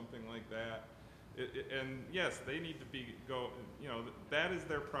or something like that. And yes, they need to that is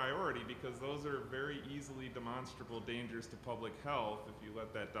their priority, because those are very easily demonstrable dangers to public health if you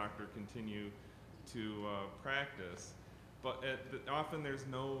let that doctor continue to practice. But often there's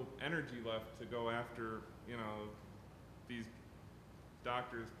no energy left to go after these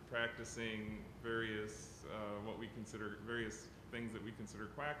doctors practicing various various things that we consider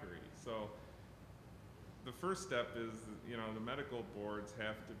quackery. So the first step is, the medical boards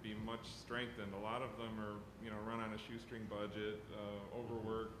have to be much strengthened. A lot of them are, run on a shoestring budget,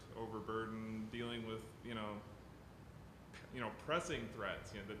 overworked, overburdened, dealing with, pressing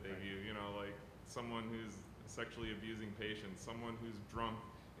threats that they view, like someone who's sexually abusing patients, someone who's drunk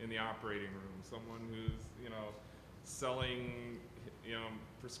in the operating room, someone who's, selling,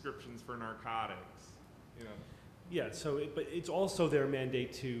 prescriptions for narcotics, Yeah, but it's also their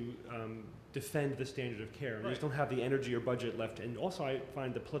mandate to defend the standard of care. They just don't have the energy or budget left, and also I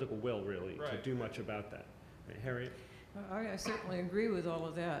find the political will, really, to do much about that. Right, Harriet? I certainly agree with all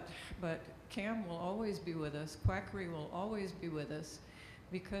of that, but CAM will always be with us, quackery will always be with us,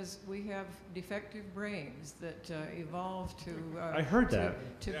 because we have defective brains that evolve to I heard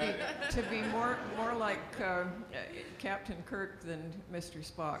that. To be more like Captain Kirk than Mr.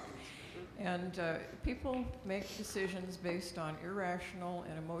 Spock. And people make decisions based on irrational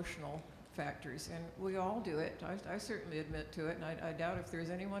and emotional factors, and we all do it. I certainly admit to it, and I doubt if there's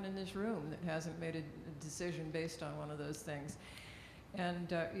anyone in this room that hasn't made a decision based on one of those things.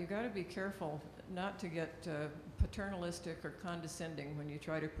 And you got to be careful not to get paternalistic or condescending when you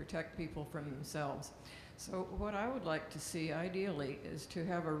try to protect people from themselves. So what I would like to see, ideally, is to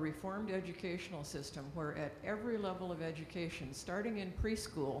have a reformed educational system where at every level of education, starting in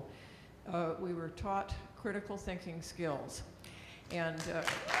preschool, we were taught critical thinking skills. And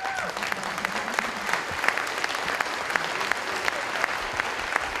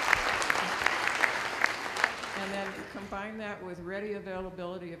combine that with ready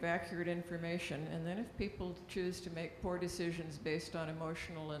availability of accurate information, and then if people choose to make poor decisions based on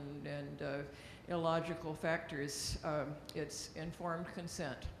emotional and illogical factors, it's informed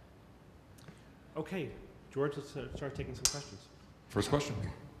consent. Okay, George, let's start taking some questions. First question.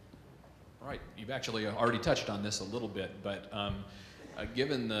 All right, you've actually already touched on this a little bit, but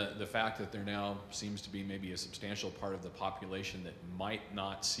given the fact that there now seems to be maybe a substantial part of the population that might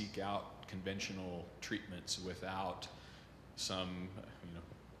not seek out conventional treatments without some,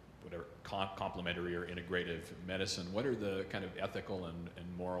 whatever, complementary or integrative medicine, what are the kind of ethical and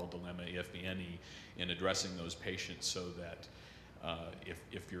moral dilemma, if any, in addressing those patients so that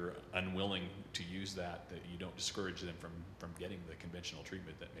if you're unwilling to use that you don't discourage them from getting the conventional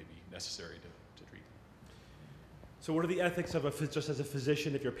treatment that may be necessary to treat them? So what are the ethics of just as a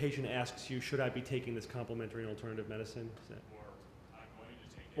physician, if your patient asks you, should I be taking this complementary and alternative medicine?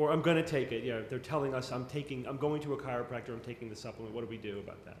 Or I'm going to take it. Yeah, they're telling us I'm going to a chiropractor, I'm taking the supplement. What do we do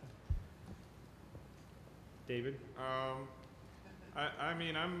about that? David? I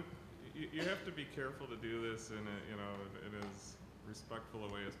mean, you have to be careful to do this in as respectful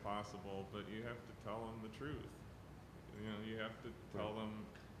a way as possible, but you have to tell them the truth. You have to tell them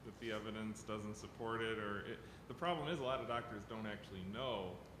that the evidence doesn't support it, the problem is a lot of doctors don't actually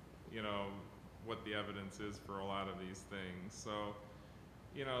know, what the evidence is for a lot of these things. So,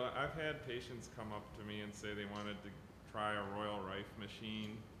 I've had patients come up to me and say they wanted to try a Royal Rife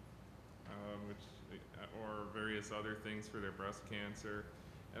machine, or various other things for their breast cancer.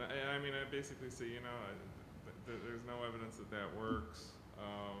 And I mean, I basically say, there's no evidence that works,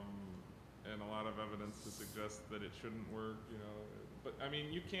 and a lot of evidence to suggest that it shouldn't work, But I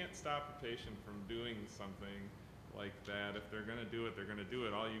mean, you can't stop a patient from doing something like that. If they're going to do it, they're going to do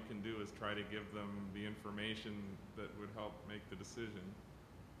it. All you can do is try to give them the information that would help make the decision.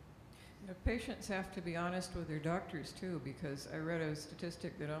 Patients have to be honest with their doctors too, because I read a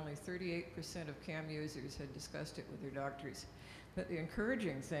statistic that only 38% of CAM users had discussed it with their doctors. But the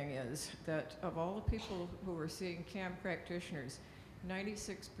encouraging thing is that of all the people who are seeing CAM practitioners,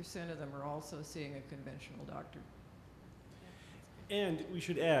 96% of them are also seeing a conventional doctor. And we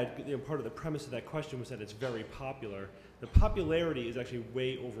should add, part of the premise of that question was that it's very popular. The popularity is actually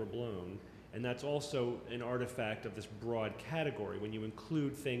way overblown, and that's also an artifact of this broad category. When you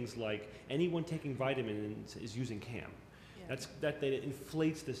include things like anyone taking vitamins is using CAM. Yeah. That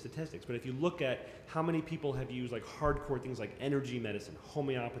inflates the statistics. But if you look at how many people have used like hardcore things like energy medicine,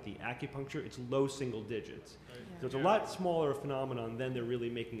 homeopathy, acupuncture, it's low single digits. Right. Yeah. So it's a lot smaller phenomenon than they're really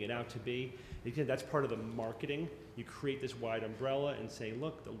making it out to be. Again, that's part of the marketing. You create this wide umbrella and say,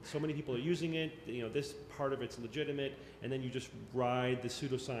 look, so many people are using it, this part of it's legitimate, and then you just ride the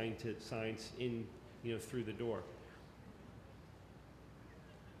pseudoscience in, through the door.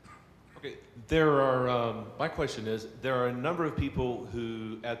 Okay, there are, my question is, there are a number of people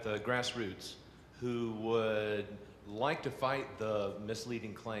who, at the grassroots, who would like to fight the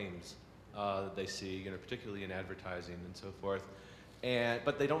misleading claims that they see, particularly in advertising and so forth,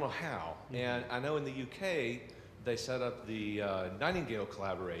 but they don't know how. Mm-hmm. And I know in the UK, they set up the Nightingale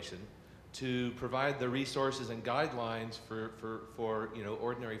collaboration to provide the resources and guidelines for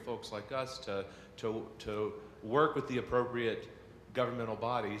ordinary folks like us to work with the appropriate governmental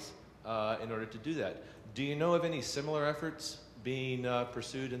bodies in order to do that. Do you know of any similar efforts being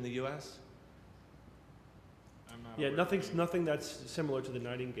pursued in the U.S.? Yeah, nothing that's similar to the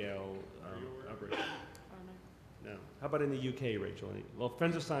Nightingale outbreak. No. How about in the UK, Rachel? Well,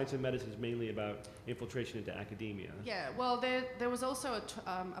 Friends of Science and Medicine is mainly about infiltration into academia. Yeah, well, there was also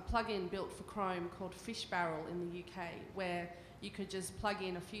a plugin built for Chrome called Fish Barrel in the UK, where you could just plug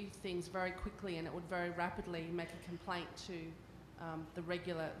in a few things very quickly and it would very rapidly make a complaint to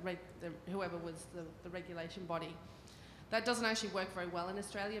whoever was the regulation body. That doesn't actually work very well in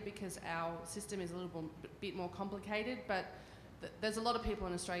Australia because our system is a little bit more complicated, but there's a lot of people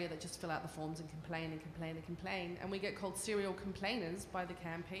in Australia that just fill out the forms and complain and complain and complain, and we get called serial complainers by the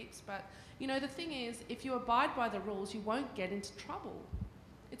CAM peeps. But the thing is, if you abide by the rules, you won't get into trouble.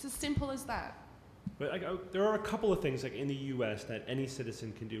 It's as simple as that. But there are a couple of things like in the U.S. that any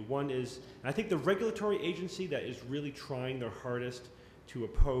citizen can do. One is, I think the regulatory agency that is really trying their hardest to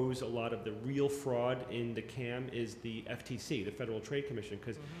oppose a lot of the real fraud in the CAM is the FTC, the Federal Trade Commission,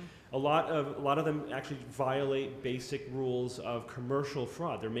 because a lot of them actually violate basic rules of commercial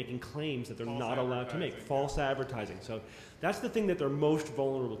fraud. They're making claims that they're not allowed to make, false advertising. So that's the thing that they're most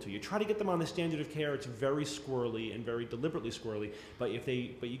vulnerable to. You try to get them on the standard of care, it's very squirrely and very deliberately squirrely, but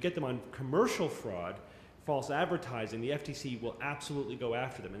you get them on commercial fraud, false advertising, the FTC will absolutely go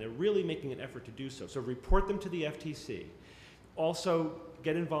after them, and they're really making an effort to do so. So report them to the FTC. Also,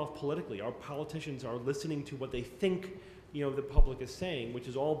 get involved politically. Our politicians are listening to what they think the public is saying, which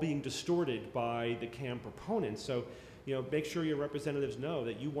is all being distorted by the CAM proponents. So, make sure your representatives know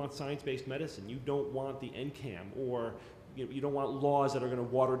that you want science-based medicine. You don't want the NCAM, or you don't want laws that are going to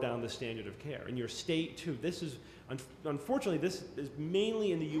water down the standard of care. In your state, too, this is, unfortunately, this is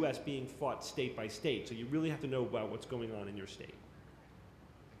mainly in the U.S. being fought state by state. So you really have to know about what's going on in your state.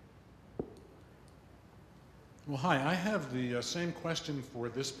 Well, hi. I have the same question for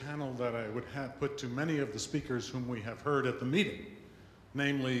this panel that I would have put to many of the speakers whom we have heard at the meeting.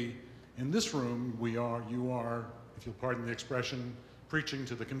 Namely, in this room, you are, if you'll pardon the expression, preaching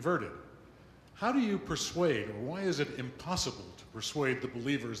to the converted. How do you persuade, or why is it impossible to persuade the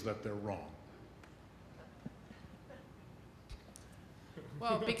believers that they're wrong?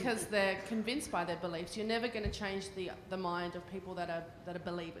 Well, because they're convinced by their beliefs. You're never going to change the mind of people that are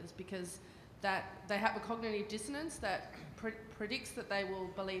believers, because they have a cognitive dissonance that predicts that they will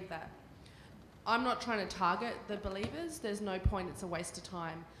believe that. I'm not trying to target the believers. There's no point. It's a waste of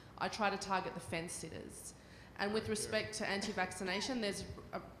time. I try to target the fence sitters. And with respect to anti-vaccination, this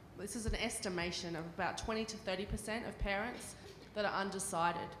is an estimation of about 20 to 30% of parents that are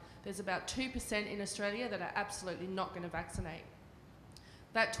undecided. There's about 2% in Australia that are absolutely not going to vaccinate.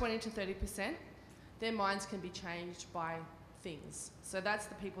 That 20 to 30%, their minds can be changed by things. So that's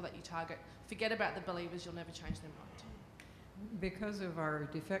the people that you target. Forget about the believers, you'll never change their mind. Because of our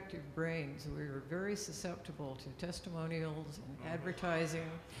defective brains, we're very susceptible to testimonials and advertising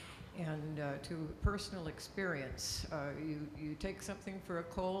and to personal experience. You take something for a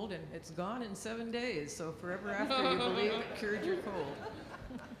cold and it's gone in 7 days, so forever after you believe it cured your cold.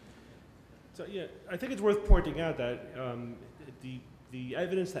 So yeah, I think it's worth pointing out that the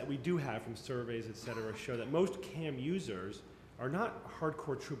evidence that we do have from surveys, et cetera, show that most CAM users are not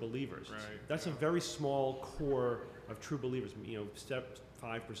hardcore true believers. Right, That's a very small core of true believers,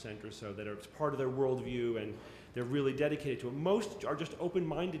 5% or so that are part of their worldview and they're really dedicated to it. Most are just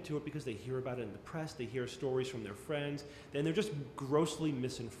open-minded to it because they hear about it in the press, they hear stories from their friends, and they're just grossly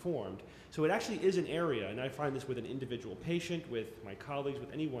misinformed. So it actually is an area, and I find this with an individual patient, with my colleagues,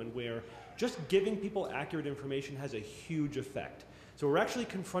 with anyone, where just giving people accurate information has a huge effect. So we're actually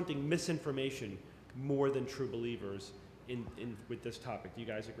confronting misinformation more than true believers with this topic. Do you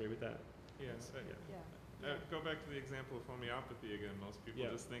guys agree with that? Yes. Yeah. Go back to the example of homeopathy again. Most people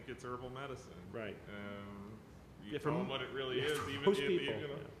just think it's herbal medicine. Right. You tell them what it really is. Even most people,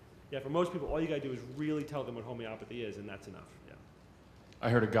 yeah, for most people, all you got to do is really tell them what homeopathy is, and that's enough. Yeah. I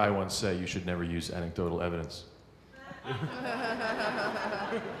heard a guy once say you should never use anecdotal evidence. I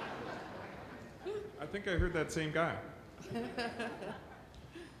think I heard that same guy.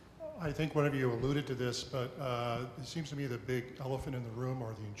 I think one of you alluded to this, but it seems to me the big elephant in the room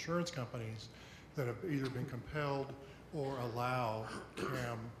are the insurance companies that have either been compelled or allow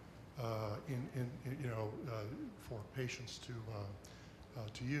CAM for patients to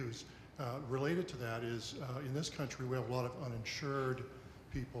use. Related to that is in this country we have a lot of uninsured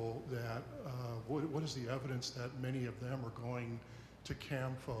people that what is the evidence that many of them are going to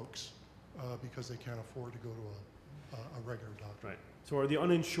CAM folks because they can't afford to go to a regular doctor? Right. So are the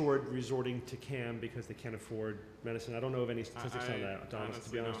uninsured resorting to CAM because they can't afford medicine? I don't know of any statistics on that, Thomas,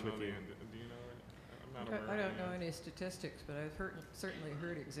 to be honest with you. Do you know? I'm not aware. I don't know any statistics, but I've certainly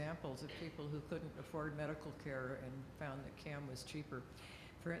heard examples of people who couldn't afford medical care and found that CAM was cheaper.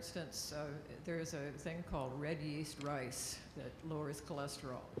 For instance, there's a thing called red yeast rice that lowers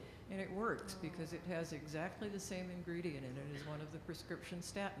cholesterol. And it works because it has exactly the same ingredient in it as one of the prescription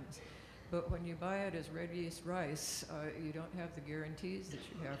statins. But when you buy it as red yeast rice, you don't have the guarantees that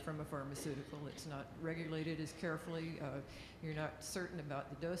you have from a pharmaceutical. It's not regulated as carefully. You're not certain about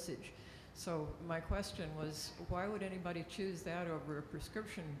the dosage. So my question was, why would anybody choose that over a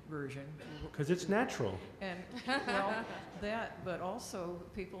prescription version? Because it's natural. And, well, that, but also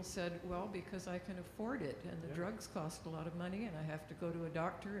people said, well, because I can afford it, and the drugs cost a lot of money, and I have to go to a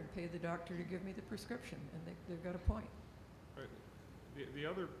doctor and pay the doctor to give me the prescription, and they've got a point. Right. The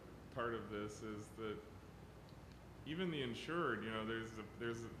other part of this is that even the insured,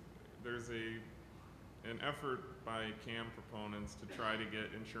 there's an effort by CAM proponents to try to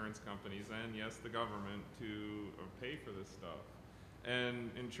get insurance companies and, yes, the government to pay for this stuff.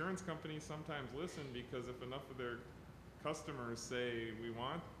 And insurance companies sometimes listen because if enough of their customers say we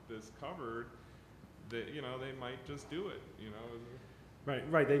want this covered, they might just do it.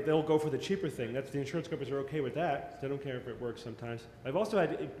 Right. They'll go for the cheaper thing. The insurance companies are okay with that. They don't care if it works sometimes. I've also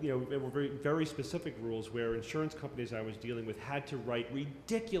had, there were very, very specific rules where insurance companies I was dealing with had to write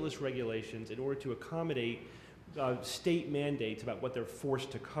ridiculous regulations in order to accommodate state mandates about what they're forced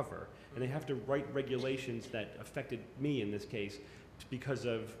to cover. And they have to write regulations that affected me in this case because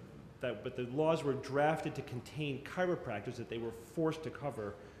of but the laws were drafted to contain chiropractors that they were forced to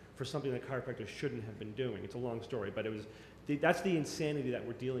cover for something that chiropractors shouldn't have been doing. It's a long story, but that's the insanity that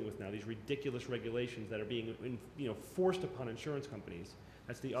we're dealing with now, these ridiculous regulations that are being forced upon insurance companies.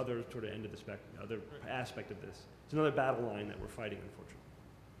 That's the other sort of end of the other aspect of this. It's another battle line that we're fighting, unfortunately.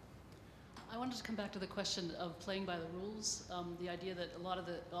 I wanted to come back to the question of playing by the rules. The idea that a lot of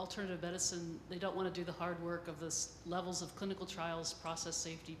the alternative medicine, they don't want to do the hard work of the levels of clinical trials, process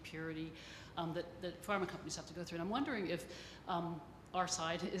safety, purity, that pharma companies have to go through. And I'm wondering if our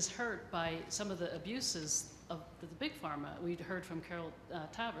side is hurt by some of the abuses of the big pharma. We heard from Carol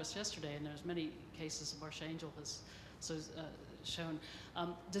Tavris yesterday, and there's many cases Marcia Angel has shown.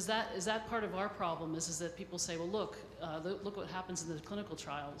 Is that part of our problem? Is that people say, well, look what happens in the clinical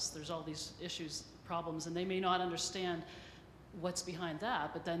trials. There's all these issues, problems, and they may not understand what's behind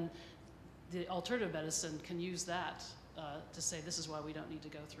that. But then the alternative medicine can use that to say this is why we don't need to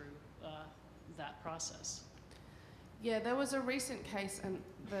go through that process. Yeah, there was a recent case, and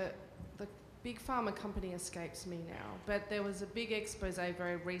the big pharma company escapes me now, but there was a big expose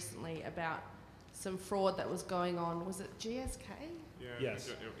very recently about some fraud that was going on. Was it GSK? Yeah.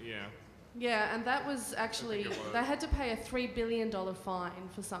 Yes. Yeah. Yeah, and that was actually, was. they had to pay a $3 billion fine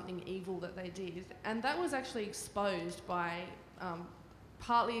for something evil that they did. And that was actually exposed by,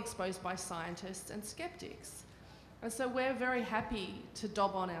 partly exposed by scientists and skeptics. And so we're very happy to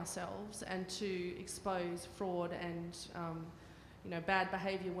dob on ourselves and to expose fraud and bad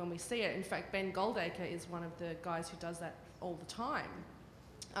behaviour when we see it. In fact, Ben Goldacre is one of the guys who does that all the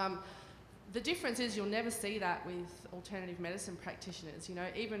time. The difference is you'll never see that with alternative medicine practitioners.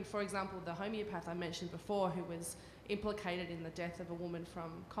 Even, for example, the homeopath I mentioned before who was implicated in the death of a woman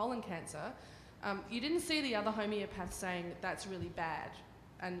from colon cancer, you didn't see the other homeopath saying that that's really bad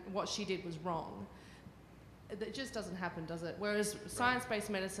and what she did was wrong. It just doesn't happen, does it? Whereas science-based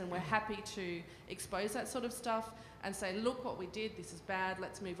medicine, we're happy to expose that sort of stuff and say, look what we did, this is bad,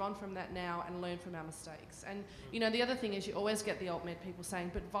 let's move on from that now and learn from our mistakes. And, the other thing is you always get the alt med people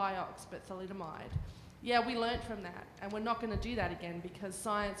saying, but Vioxx, but thalidomide. Yeah, we learnt from that, and we're not going to do that again because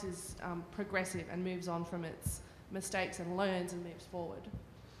science is progressive and moves on from its mistakes and learns and moves forward.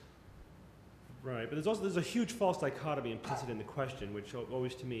 Right, but there's a huge false dichotomy implicit in the question, which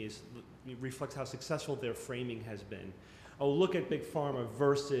always to me reflects how successful their framing has been. Oh, look at big pharma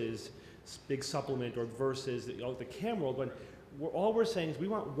versus big supplement or versus the CAM world. When all we're saying is we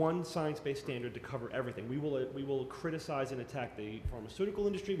want one science-based standard to cover everything. We will criticize and attack the pharmaceutical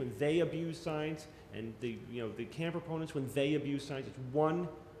industry when they abuse science, and the CAM proponents when they abuse science. It's one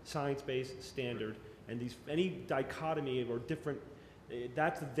science-based standard, and any dichotomy or different.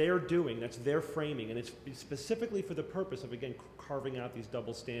 That's their doing, that's their framing, and it's specifically for the purpose of, again, carving out these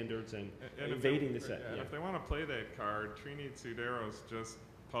double standards and evading the set. If they want to play that card, Trini Tsouderos just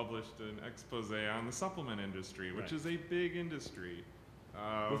published an expose on the supplement industry, which is a big industry.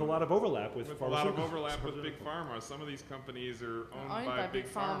 With a lot of overlap with a lot of overlap with big pharma. Some of these companies are owned by big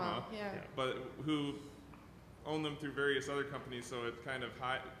pharma, but who own them through various other companies, so it kind of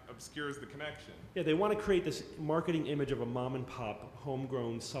obscures the connection. Yeah, they want to create this marketing image of a mom and pop,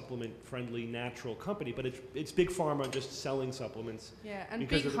 homegrown, supplement-friendly, natural company, but it's big pharma just selling supplements. Yeah, and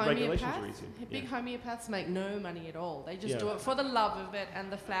because big of the regulations reason. Big homeopaths make no money at all. They just do it for the love of it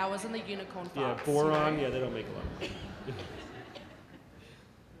and the flowers and the unicorn farts. Yeah, boron. Yeah, they don't make a lot of money.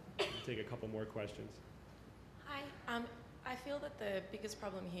 Take a couple more questions. Hi. I feel that the biggest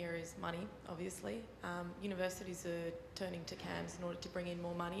problem here is money, obviously. Universities are turning to CAMs in order to bring in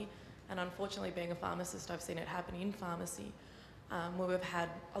more money, and unfortunately, being a pharmacist, I've seen it happen in pharmacy, where we've had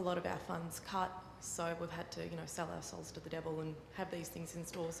a lot of our funds cut, so we've had to, sell our souls to the devil and have these things in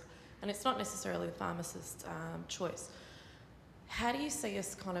stores, and it's not necessarily the pharmacist's choice. How do you see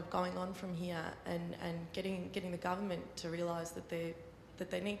us kind of going on from here and getting the government to realise that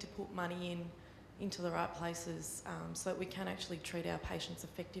they need to put money into the right places so that we can actually treat our patients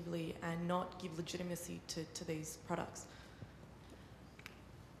effectively and not give legitimacy to these products?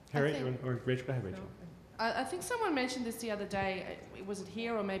 Harriet, or Rachel? Go ahead, Rachel. I think someone mentioned this the other day. Was it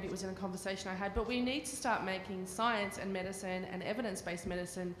here or maybe it was in a conversation I had? But we need to start making science and medicine and evidence-based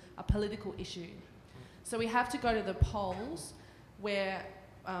medicine a political issue. So we have to go to the polls where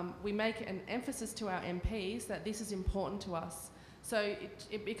we make an emphasis to our MPs that this is important to us. So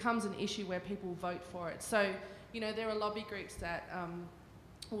it becomes an issue where people vote for it. So, there are lobby groups that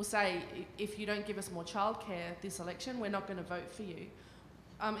will say, if you don't give us more childcare this election, we're not going to vote for you.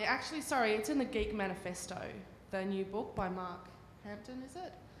 It's in the Geek Manifesto, the new book by Mark Hampton, is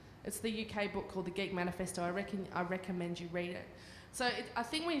it? It's the UK book called The Geek Manifesto. I recommend you read it. So I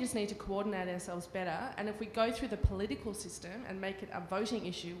think we just need to coordinate ourselves better, and if we go through the political system and make it a voting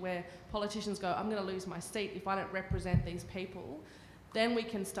issue where politicians go, I'm going to lose my seat if I don't represent these people, then we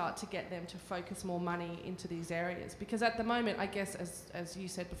can start to get them to focus more money into these areas. Because at the moment, I guess, as you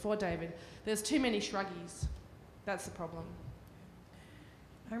said before, David, there's too many shruggies. That's the problem.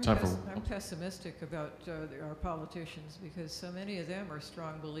 I'm pessimistic about our politicians because so many of them are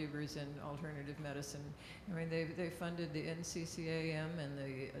strong believers in alternative medicine. I mean, they funded the NCCAM and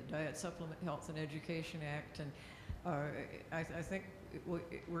the Diet Supplement Health and Education Act, and I think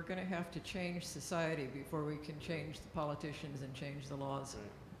we're going to have to change society before we can change the politicians and change the laws.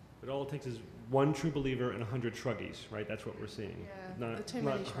 Right. But all it takes is one true believer and 100 shruggies, right? That's what we're seeing. Yeah, not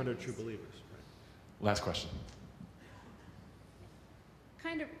 100 true believers. Right. Last question.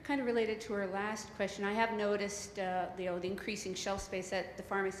 Kind of related to her last question, I have noticed the increasing shelf space that the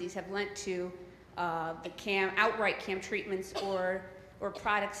pharmacies have lent to the outright CAM treatments or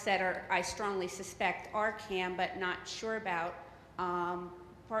products that I strongly suspect are CAM but not sure about.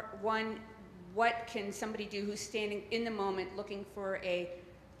 Part one, what can somebody do who's standing in the moment looking for a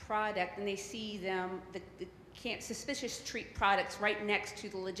product and they see the suspicious treat products right next to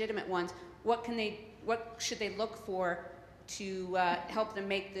the legitimate ones? What should they look for to help them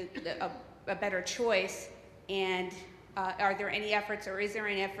make a better choice? And are there any efforts, or is there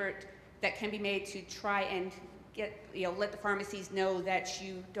an effort that can be made to try and let the pharmacies know that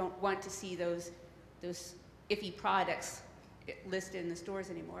you don't want to see those iffy products listed in the stores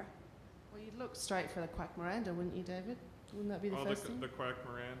anymore? Well, you'd look straight for the Quack Miranda, wouldn't you, David? Wouldn't that be the first thing? The Quack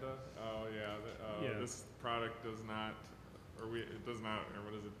Miranda? Oh, yeah. This product does not, it does not, or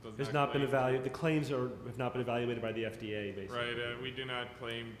what is it? Has not been evaluated. The claims have not been evaluated by the FDA, basically. Right. We do not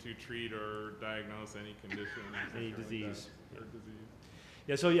claim to treat or diagnose any condition, any disease. Or disease.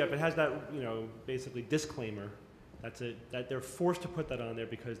 Yeah. So yeah, if it has that, basically disclaimer, that they're forced to put that on there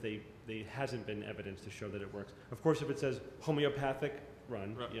because they hasn't been evidence to show that it works. Of course, if it says homeopathic,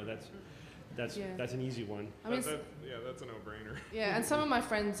 run. Right. That's an easy one. I mean, that's a no-brainer. Yeah, and some of my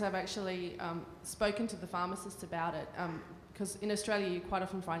friends have actually spoken to the pharmacist about it. Because in Australia you quite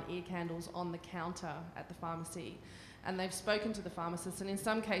often find ear candles on the counter at the pharmacy, and they've spoken to the pharmacist, and in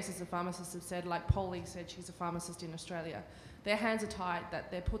some cases the pharmacists have said, like Polly said, she's a pharmacist in Australia, their hands are tied,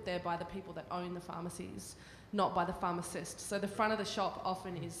 that they're put there by the people that own the pharmacies, not by the pharmacist. So the front of the shop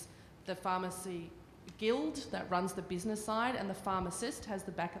often is the pharmacy guild that runs the business side, and the pharmacist has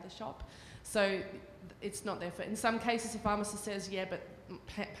the back of the shop. So it's not there for, in some cases the pharmacist says, yeah, but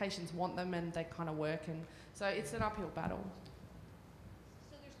patients want them and they kind of work, and so it's an uphill battle.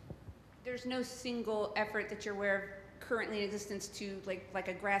 There's no single effort that you're aware of currently in existence to like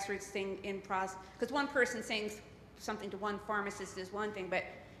a grassroots thing in process? Because one person saying something to one pharmacist is one thing, but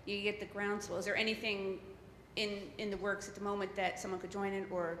you get the groundswell. Is there anything in the works at the moment that someone could join in,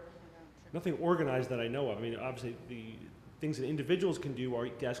 or? Nothing organized that I know of. I mean, obviously the things that individuals can do are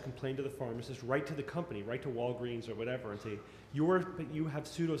complain to the pharmacist, write to the company, write to Walgreens or whatever, and say, you have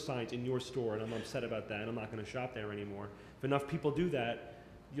pseudoscience in your store, and I'm upset about that, and I'm not going to shop there anymore. If enough people do that,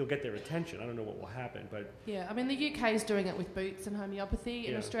 you'll get their attention. I don't know what will happen, but... Yeah, I mean, the UK is doing it with Boots and homeopathy.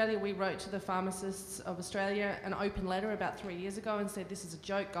 In Australia, we wrote to the pharmacists of Australia an open letter about 3 years ago and said, this is a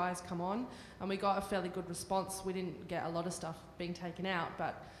joke, guys, come on. And we got a fairly good response. We didn't get a lot of stuff being taken out,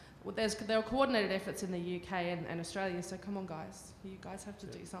 but there are coordinated efforts in the UK and Australia, so come on, guys. You guys have to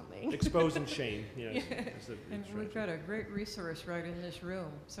do something. Expose and shame. And we've got a great resource right in this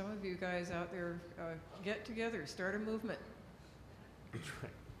room. Some of you guys out there, get together, start a movement. That's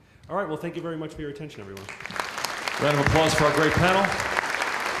right. All right, well, thank you very much for your attention, everyone. Round of applause for our great panel.